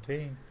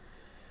 17,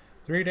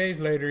 3 days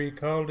later he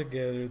called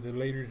together the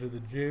leaders of the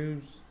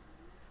Jews.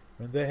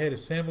 When they had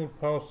assembled,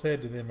 Paul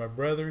said to them, "My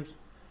brothers,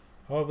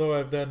 although I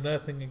have done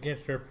nothing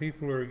against our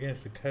people or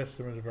against the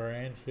customs of our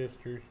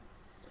ancestors,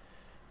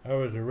 I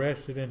was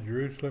arrested in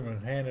Jerusalem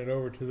and handed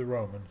over to the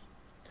Romans.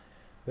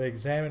 They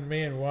examined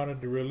me and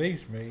wanted to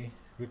release me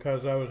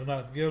because I was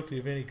not guilty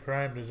of any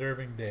crime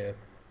deserving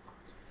death.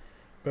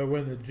 But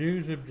when the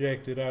Jews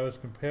objected, I was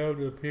compelled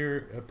to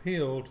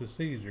appeal to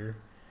Caesar.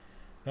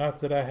 Not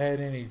that I had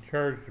any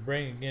charge to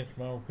bring against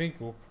my own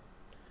people.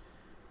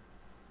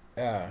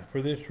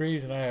 For this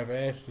reason I have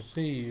asked to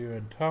see you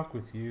and talk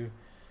with you.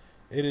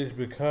 It is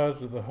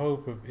because of the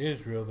hope of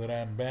Israel that I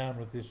am bound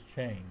with this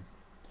chain."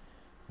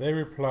 They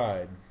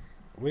replied,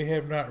 "We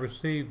have not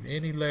received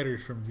any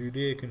letters from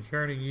Judea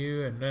concerning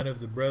you, and none of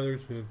the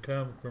brothers who have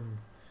come from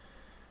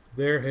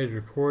there has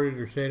reported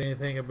or said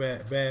anything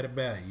bad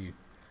about you.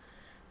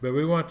 But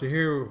we want to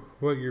hear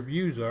what your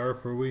views are,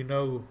 for we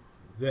know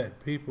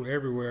that people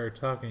everywhere are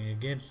talking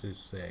against this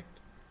sect."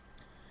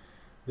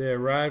 They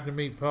arrived to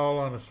meet Paul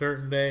on a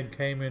certain day and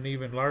came in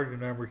even larger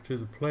numbers to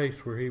the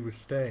place where he was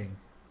staying.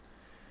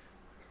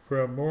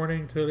 From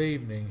morning till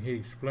evening he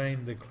explained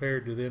and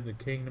declared to them the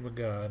kingdom of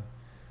God,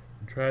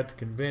 and tried to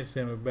convince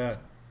them about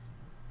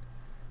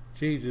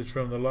Jesus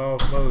from the law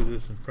of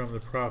Moses and from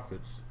the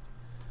prophets.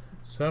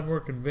 Some were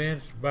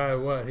convinced by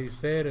what he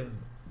said,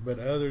 but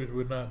others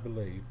would not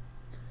believe.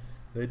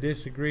 They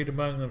disagreed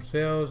among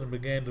themselves and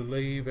began to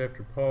leave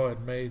after Paul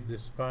had made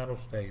this final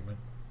statement.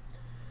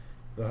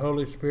 The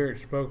Holy Spirit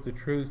spoke the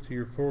truth to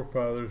your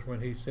forefathers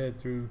when he said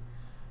through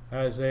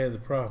Isaiah the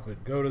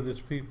prophet, "Go to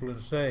this people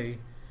and say,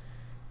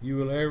 you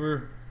will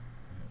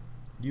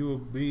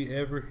be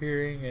ever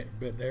hearing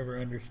but never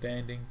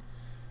understanding.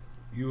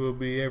 You will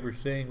be ever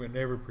seeing but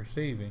never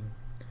perceiving.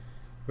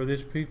 For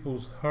this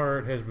people's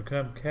heart has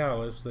become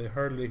callous. They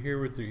hardly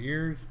hear with their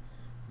ears.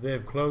 They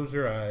have closed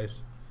their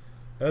eyes.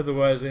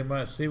 Otherwise they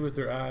might see with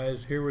their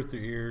eyes, hear with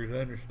their ears,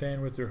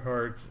 understand with their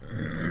hearts,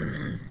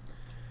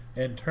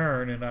 and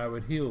turn, and I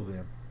would heal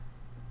them.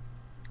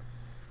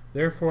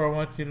 Therefore I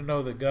want you to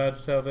know that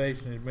God's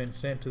salvation has been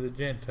sent to the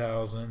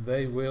Gentiles, and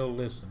they will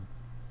listen."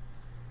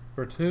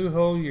 For 2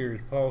 whole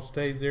years Paul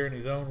stayed there in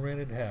his own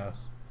rented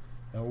house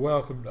and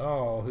welcomed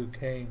all who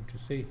came to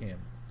see him.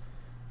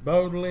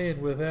 Boldly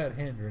and without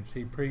hindrance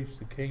he preached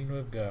the kingdom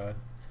of God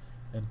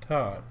and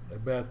taught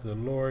about the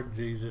Lord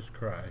Jesus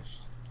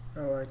Christ. I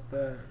like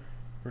that.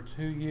 For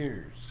 2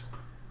 years.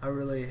 I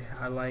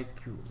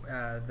like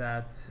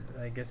that.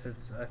 I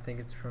think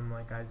it's from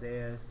like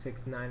Isaiah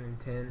 6, 9, and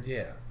 10.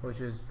 Yeah.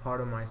 Which is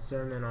part of my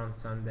sermon on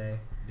Sunday.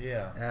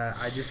 Yeah.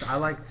 I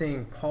like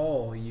seeing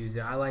Paul use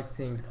it. I like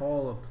seeing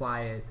Paul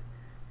apply it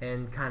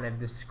and kind of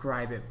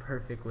describe it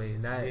perfectly.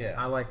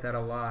 I like that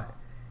a lot,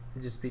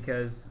 just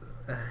because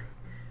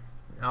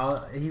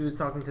he was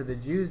talking to the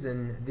Jews,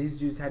 and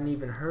these Jews hadn't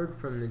even heard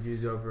from the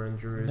Jews over in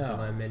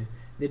Jerusalem, and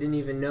they didn't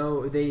even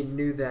know. They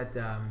knew that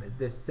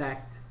the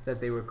sect that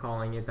they were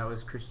calling it, that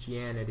was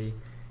Christianity.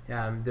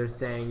 They're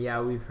saying,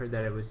 yeah, we've heard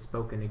that it was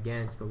spoken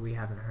against, but we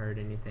haven't heard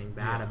anything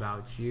bad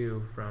about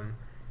you from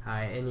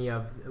any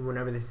of.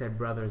 Whenever they said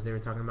brothers, they were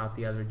talking about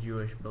the other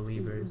Jewish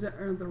believers.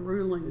 The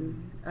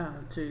ruling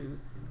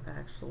Jews,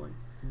 actually.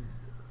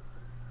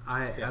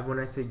 When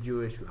I say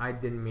Jewish, I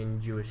didn't mean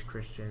Jewish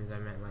Christians. I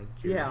meant like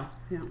Jewish.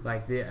 Yeah.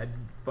 Like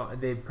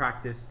they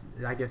practice,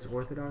 I guess,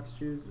 Orthodox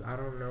Jews. I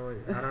don't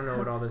know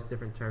what all those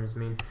different terms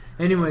mean.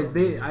 Anyways,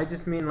 I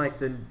just mean like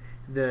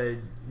the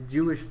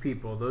Jewish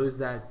people, those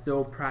that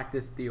still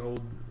practice the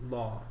old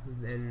law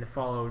and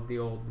followed the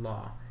old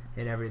law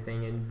and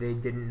everything, and they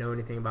didn't know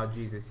anything about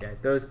Jesus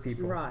yet. Those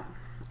people. Right.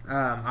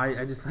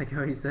 I just like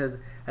how he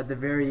says at the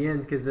very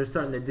end, because they're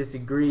starting to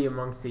disagree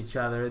amongst each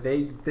other.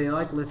 They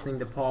like listening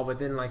to Paul, but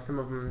then like some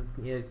of them,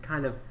 it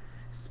kind of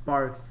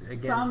sparks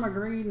against. Some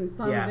agreed and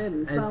some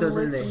didn't. And some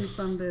listened,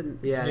 some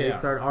didn't. They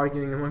start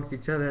arguing amongst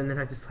each other, and then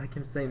I just like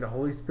him saying the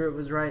Holy Spirit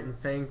was right and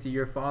saying to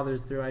your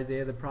fathers through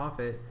Isaiah the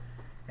prophet.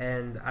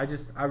 And I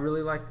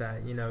really like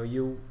that. You know,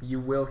 you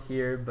will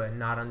hear but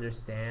not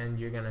understand.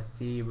 You're gonna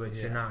see, but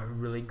you're not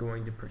really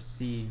going to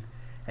perceive.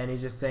 And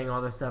he's just saying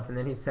all this stuff, and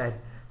then he said,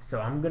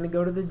 "So I'm gonna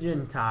go to the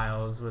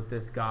Gentiles with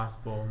this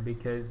gospel,"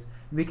 because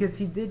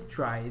he did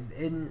try.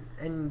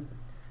 And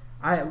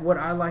what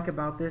I like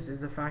about this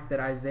is the fact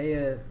that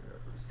Isaiah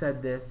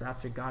said this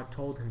after God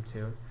told him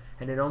to,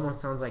 and it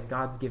almost sounds like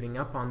God's giving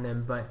up on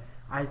them, but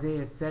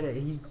Isaiah said it.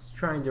 He's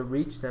trying to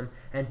reach them,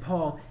 and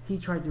Paul, he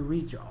tried to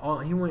reach all.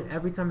 He went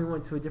every time he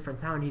went to a different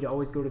town. He'd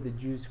always go to the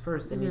Jews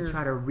first, and he'd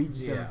try to reach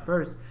them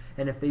first.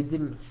 And if they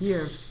didn't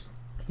hear,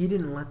 he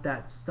didn't let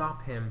that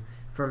stop him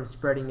from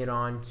spreading it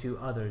on to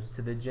others,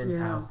 to the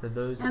Gentiles, to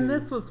those. And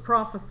this was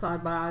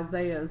prophesied by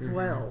Isaiah as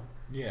well.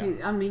 Yeah.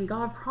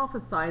 God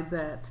prophesied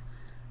that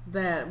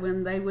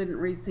when they wouldn't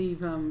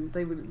receive him,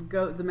 they would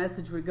go. The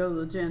message would go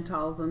to the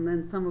Gentiles, and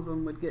then some of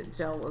them would get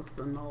jealous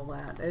and all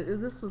that.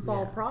 This was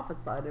all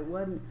prophesied. It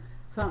wasn't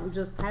something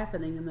just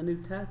happening in the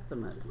New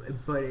Testament.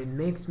 But it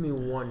makes me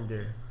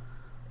wonder.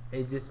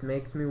 It just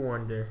makes me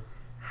wonder.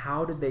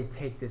 How did they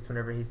take this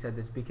whenever he said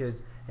this?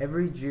 Because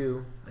every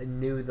Jew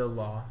knew the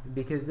law,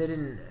 because they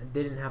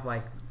didn't have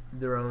like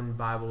their own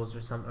Bibles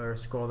or a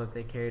scroll that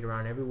they carried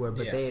around everywhere,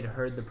 but they had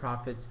heard the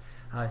prophets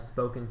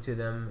spoken to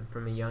them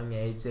from a young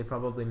age. They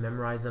probably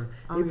memorized them.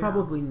 They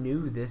probably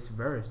knew this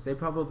verse. They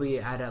probably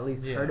had at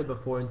least heard it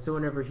before. And so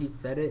whenever he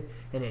said it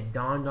and it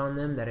dawned on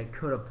them that it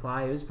could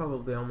apply, it was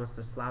probably almost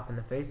a slap in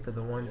the face to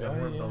the ones that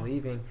weren't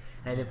believing.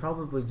 And it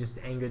probably just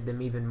angered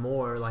them even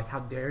more. Like,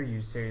 how dare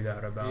you say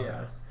that about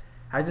us?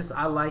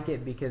 I like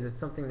it because it's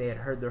something they had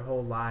heard their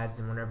whole lives,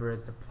 and whenever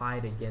it's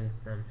applied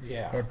against them,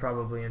 it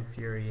probably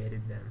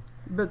infuriated them.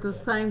 But at the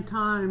same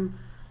time,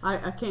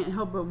 I can't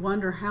help but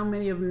wonder how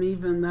many of them,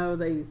 even though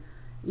they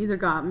either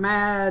got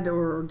mad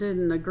or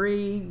didn't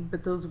agree,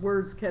 but those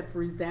words kept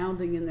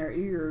resounding in their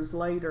ears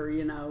later,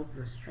 you know,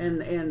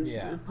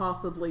 and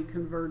possibly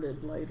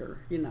converted later.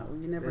 You know,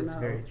 you never know. That's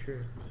very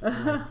true. I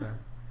like that.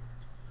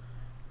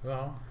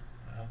 Well,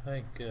 I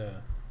think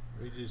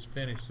we just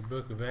finished the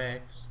book of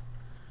Acts.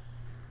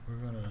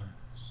 We're going to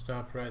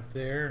stop right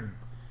there. And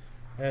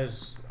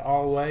as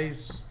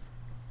always,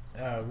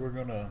 we're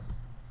going to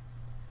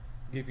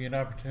give you an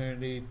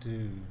opportunity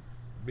to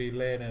be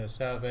led in a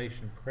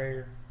salvation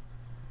prayer.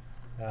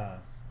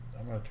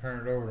 I'm going to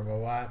turn it over to my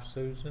wife,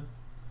 Susan,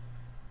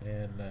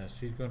 and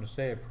she's going to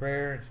say a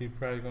prayer, and she's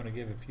probably going to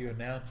give a few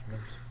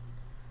announcements.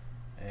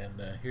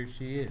 And here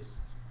she is.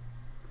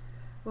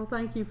 Well,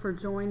 thank you for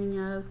joining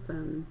us,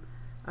 and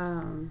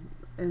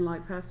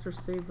like Pastor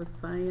Steve was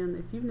saying,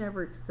 if you've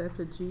never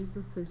accepted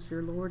Jesus as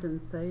your Lord and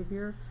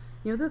Savior,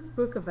 you know, this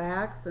book of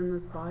Acts and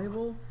this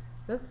Bible,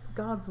 that's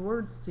God's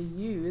words to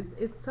you.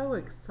 It's so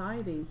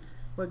exciting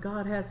what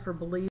God has for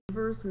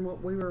believers, and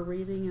what we were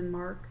reading in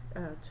Mark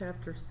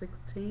chapter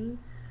 16.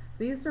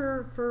 These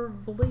are for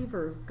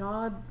believers.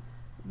 God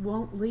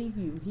won't leave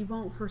you. He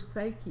won't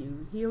forsake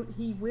you.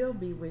 He will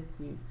be with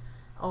you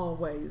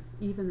always,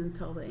 even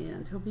until the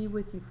end. He'll be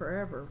with you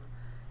forever.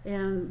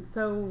 And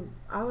so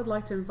I would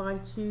like to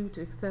invite you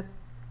to accept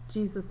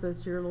Jesus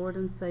as your Lord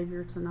and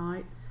Savior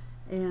tonight.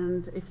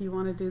 And if you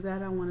want to do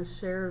that, I want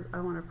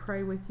to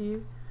pray with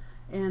you.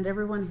 And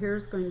everyone here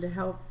is going to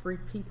help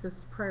repeat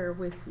this prayer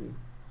with you.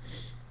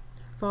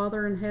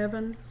 Father in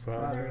heaven,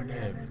 Father in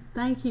heaven,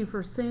 thank you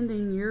for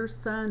sending your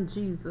Son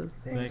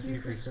Jesus thank you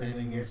for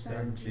sending your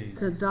Son Jesus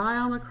to die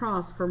on the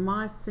cross for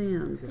my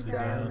sins. to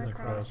die on the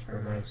cross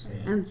for my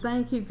sins. And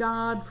thank you,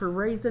 God, for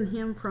raising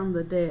him from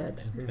the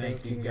dead, And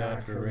thank you,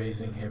 God, for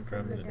raising him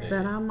from the dead,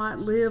 that I might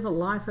live a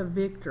life of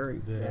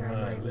victory. that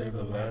I might live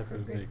a life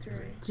of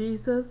victory.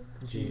 Jesus,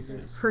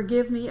 Jesus,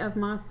 forgive me of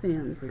my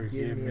sins.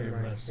 forgive me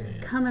of my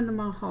sins. Come into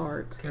my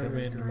heart Come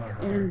into my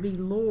heart and be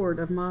Lord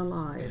of my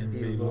life. and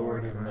be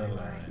Lord of my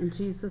life. In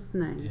Jesus'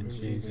 name, In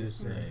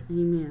Jesus' name,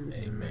 amen.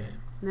 amen.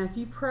 Now, if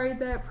you prayed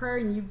that prayer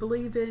and you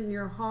believed it in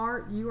your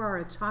heart, you are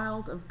a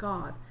child of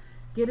God.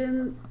 Get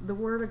in the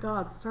Word of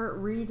God. Start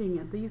reading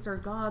it. These are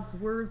God's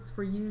words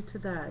for you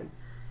today.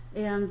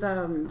 And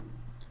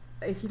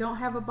if you don't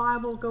have a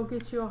Bible, go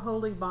get you a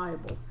Holy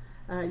Bible.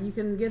 You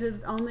can get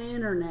it on the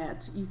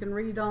internet. You can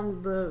read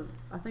on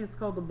I think it's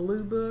called the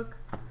Blue Book.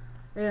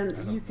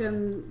 And you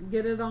can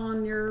get it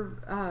on your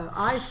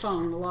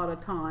iPhone a lot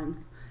of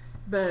times.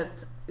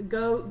 But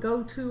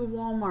go to a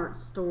Walmart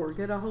store,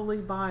 get a Holy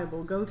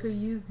Bible, go to a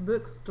used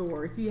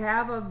bookstore. If you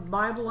have a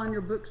Bible on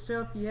your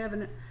bookshelf you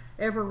haven't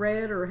ever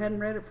read or hadn't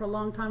read it for a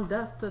long time,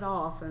 dust it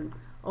off and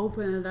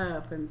open it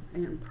up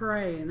and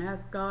pray and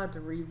ask God to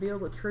reveal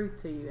the truth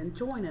to you. And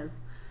join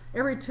us.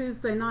 Every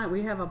Tuesday night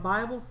we have a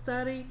Bible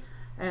study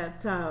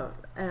at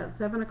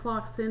 7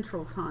 o'clock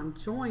Central Time.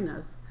 Join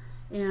us.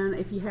 And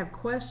if you have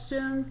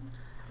questions,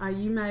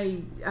 you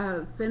may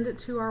send it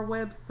to our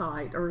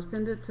website or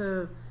send it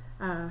to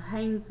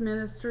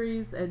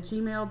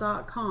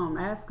HaynesMinistries@gmail.com.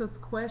 Ask us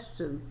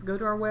questions. Go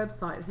to our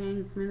website,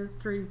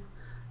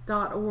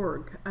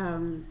 HaynesMinistries.org.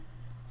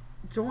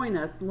 Join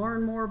us.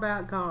 Learn more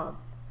about God.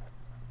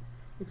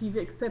 If you've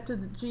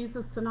accepted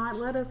Jesus tonight,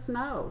 let us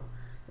know.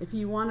 If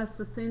you want us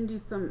to send you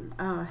some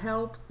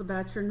helps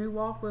about your new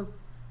walk with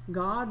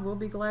God, we'll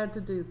be glad to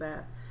do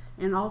that.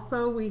 And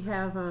also, we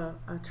have a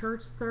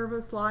church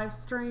service live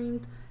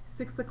streamed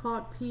 6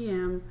 o'clock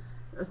p.m.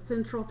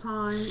 Central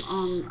Time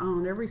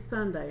on every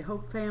Sunday.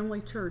 Hope Family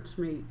Church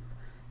meets.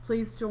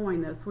 Please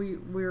join us.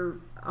 We're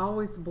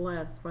always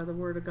blessed by the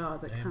Word of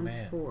God that comes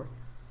Amen. forth.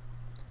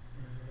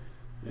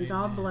 Amen.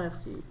 God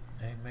bless you.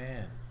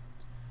 Amen.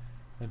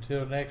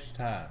 Until next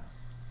time,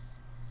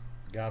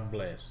 God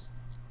bless.